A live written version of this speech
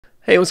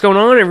Hey, what's going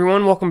on,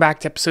 everyone? Welcome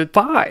back to episode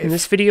 5. In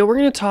this video, we're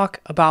going to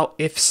talk about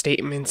if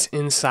statements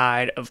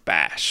inside of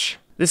Bash.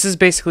 This is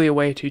basically a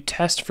way to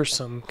test for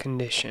some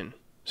condition.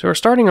 So we're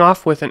starting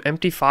off with an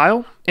empty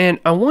file, and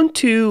I want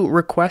to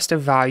request a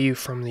value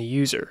from the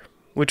user,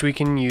 which we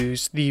can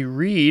use the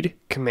read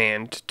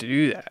command to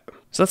do that.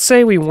 So let's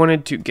say we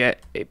wanted to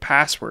get a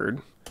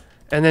password,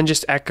 and then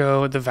just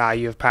echo the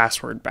value of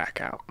password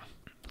back out.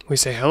 We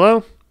say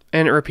hello,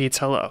 and it repeats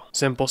hello.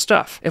 Simple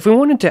stuff. If we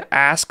wanted to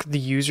ask the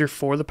user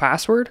for the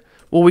password,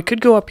 well, we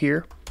could go up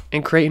here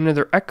and create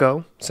another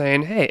echo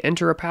saying, hey,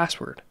 enter a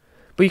password.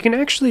 But you can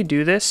actually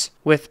do this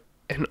with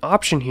an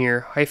option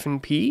here,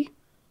 -p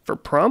for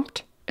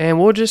prompt, and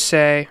we'll just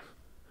say,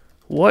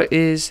 what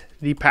is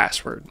the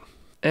password?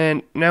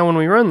 And now when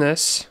we run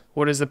this,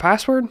 what is the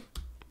password?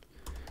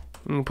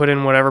 You can put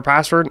in whatever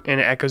password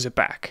and it echoes it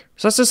back.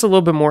 So that's just a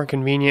little bit more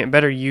convenient,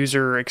 better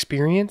user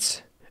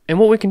experience. And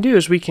what we can do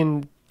is we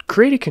can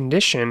create a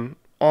condition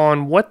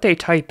on what they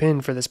type in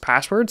for this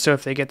password. So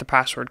if they get the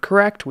password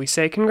correct, we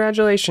say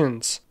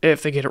congratulations.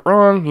 If they get it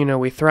wrong,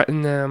 we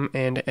threaten them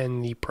and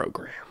end the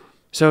program.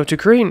 So to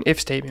create an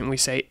if statement, we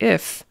say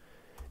if,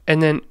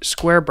 and then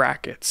square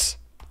brackets.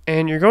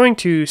 And you're going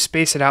to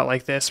space it out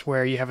like this,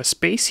 where you have a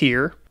space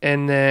here,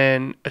 and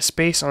then a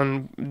space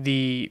on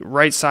the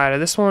right side of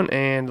this one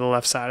and the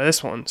left side of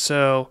this one.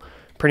 So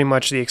pretty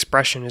much the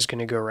expression is going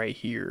to go right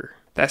here.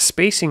 That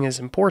spacing is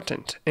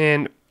important,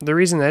 and the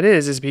reason that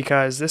is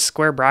because this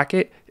square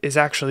bracket is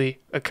actually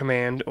a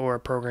command or a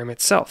program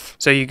itself.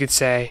 So you could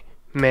say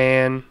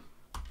man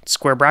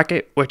square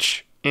bracket,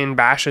 which in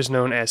Bash is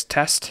known as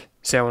test.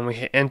 So when we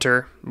hit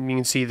enter, you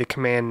can see the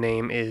command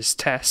name is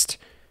test.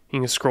 You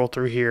can scroll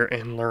through here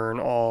and learn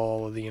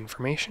all of the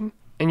information.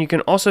 And you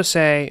can also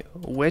say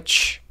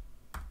which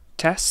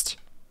test,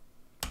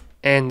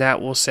 and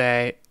that will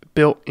say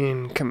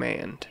built-in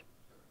command.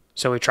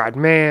 So we tried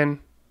man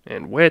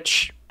and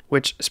which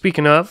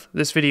speaking of,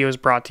 this video is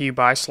brought to you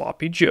by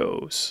Sloppy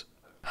Joe's.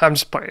 I'm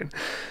just playing,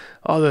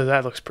 although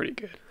that looks pretty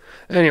good.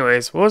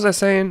 Anyways, what was I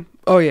saying?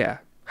 Oh yeah,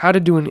 how to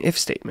do an if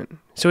statement.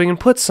 So we can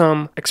put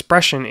some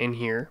expression in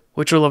here,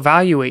 which will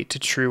evaluate to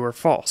true or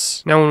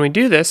false. Now when we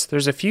do this,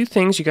 there's a few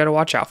things you gotta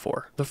watch out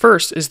for. The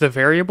first is the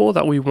variable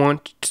that we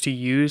want to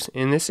use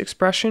in this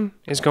expression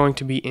is going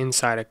to be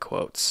inside of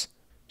quotes.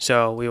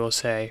 So we will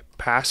say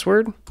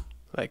password,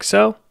 like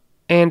so.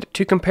 And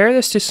to compare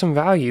this to some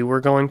value,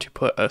 we're going to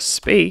put a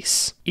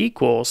space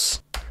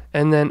equals,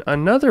 and then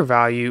another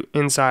value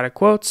inside of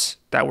quotes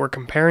that we're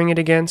comparing it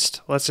against.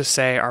 Let's just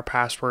say our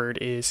password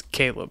is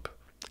Caleb.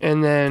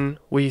 And then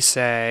we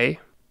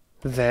say,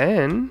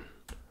 then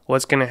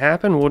what's going to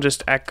happen? We'll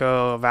just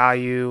echo a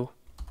value,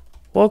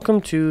 welcome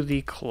to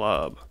the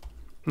club.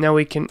 Now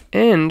we can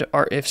end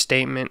our if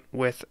statement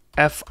with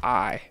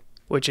fi,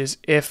 which is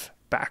if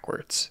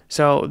backwards.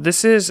 So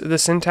this is the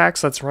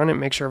syntax. Let's run it,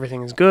 make sure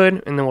everything is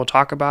good, and then we'll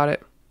talk about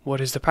it. What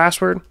is the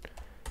password?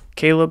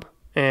 Caleb.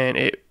 And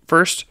it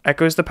first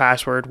echoes the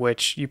password,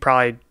 which you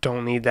probably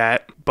don't need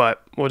that,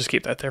 but we'll just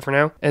keep that there for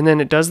now. And then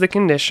it does the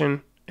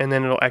condition, and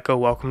then it'll echo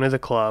welcome to the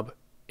club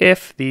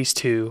if these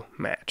two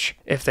match.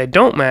 If they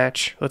don't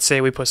match, let's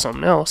say we put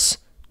something else,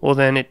 well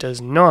then it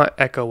does not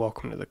echo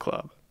welcome to the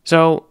club.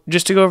 So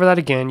just to go over that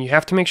again, you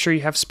have to make sure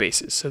you have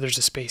spaces. So there's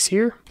a space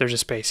here, there's a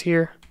space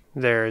here,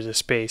 there's a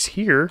space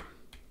here,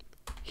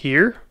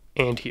 here,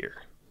 and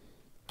here.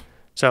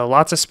 So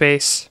lots of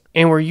space,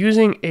 and we're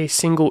using a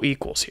single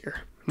equals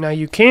here. Now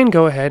you can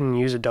go ahead and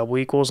use a double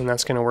equals, and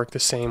that's going to work the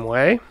same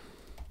way.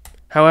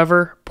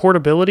 However,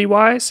 portability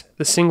wise,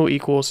 the single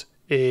equals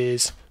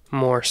is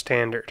more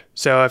standard.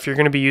 So if you're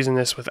going to be using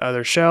this with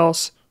other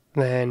shells,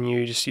 then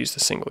you just use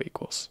the single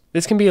equals.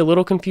 This can be a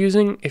little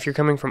confusing if you're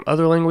coming from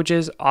other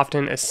languages.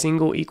 Often a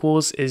single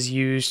equals is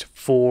used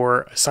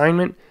for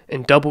assignment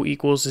and double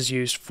equals is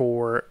used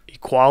for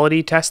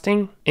equality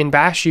testing. In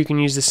Bash, you can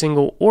use the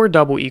single or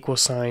double equal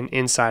sign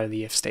inside of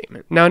the if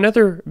statement. Now,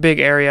 another big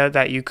area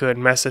that you could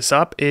mess this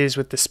up is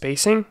with the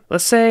spacing.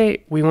 Let's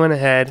say we went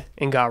ahead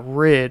and got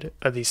rid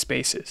of these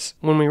spaces.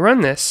 When we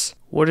run this,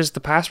 what is the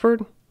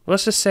password?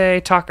 Let's just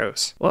say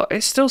tacos. Well,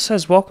 it still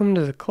says welcome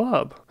to the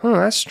club.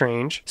 That's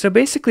strange. So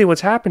basically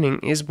what's happening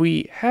is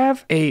we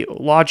have a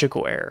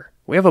logical error.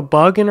 We have a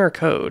bug in our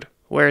code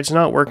where it's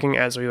not working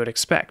as we would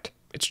expect.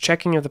 It's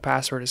checking if the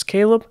password is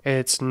Caleb.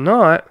 It's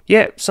not,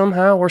 yet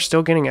somehow we're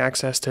still getting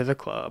access to the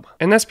club.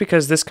 And that's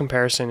because this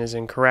comparison is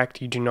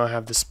incorrect. You do not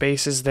have the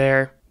spaces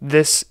there.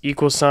 This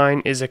equal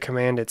sign is a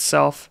command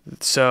itself.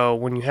 So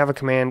when you have a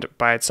command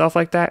by itself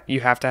like that,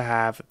 you have to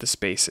have the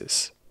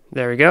spaces.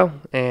 There we go,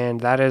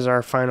 and that is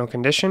our final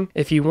condition.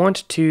 If you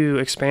want to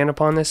expand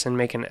upon this and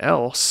make an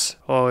else,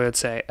 well, we would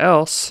say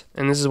else,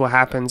 and this is what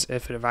happens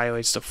if it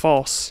evaluates to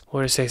false.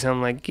 We'll just say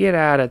something like, get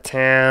out of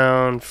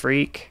town,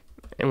 freak.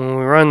 And when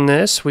we run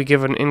this, we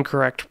give an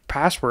incorrect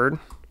password.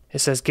 It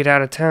says, get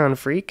out of town,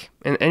 freak.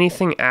 And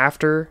anything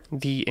after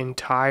the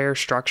entire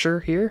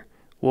structure here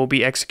will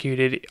be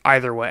executed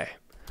either way.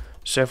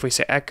 So if we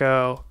say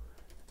echo,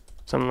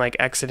 something like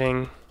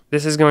exiting,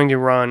 this is going to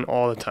run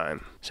all the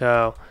time.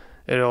 So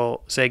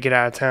it'll say get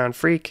out of town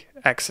freak,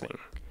 exiting.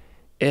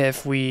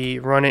 if we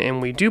run it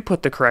and we do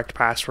put the correct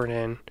password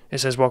in, it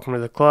says welcome to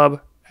the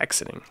club,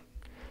 exiting.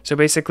 So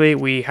basically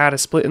we had a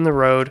split in the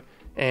road,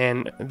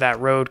 and that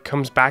road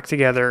comes back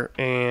together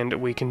and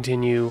we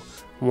continue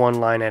one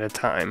line at a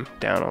time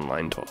down on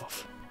line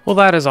 12. Well,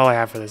 that is all I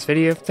have for this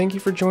video. Thank you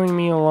for joining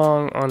me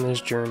along on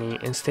this journey,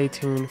 and stay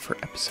tuned for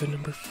episode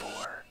number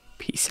 4.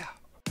 Peace out.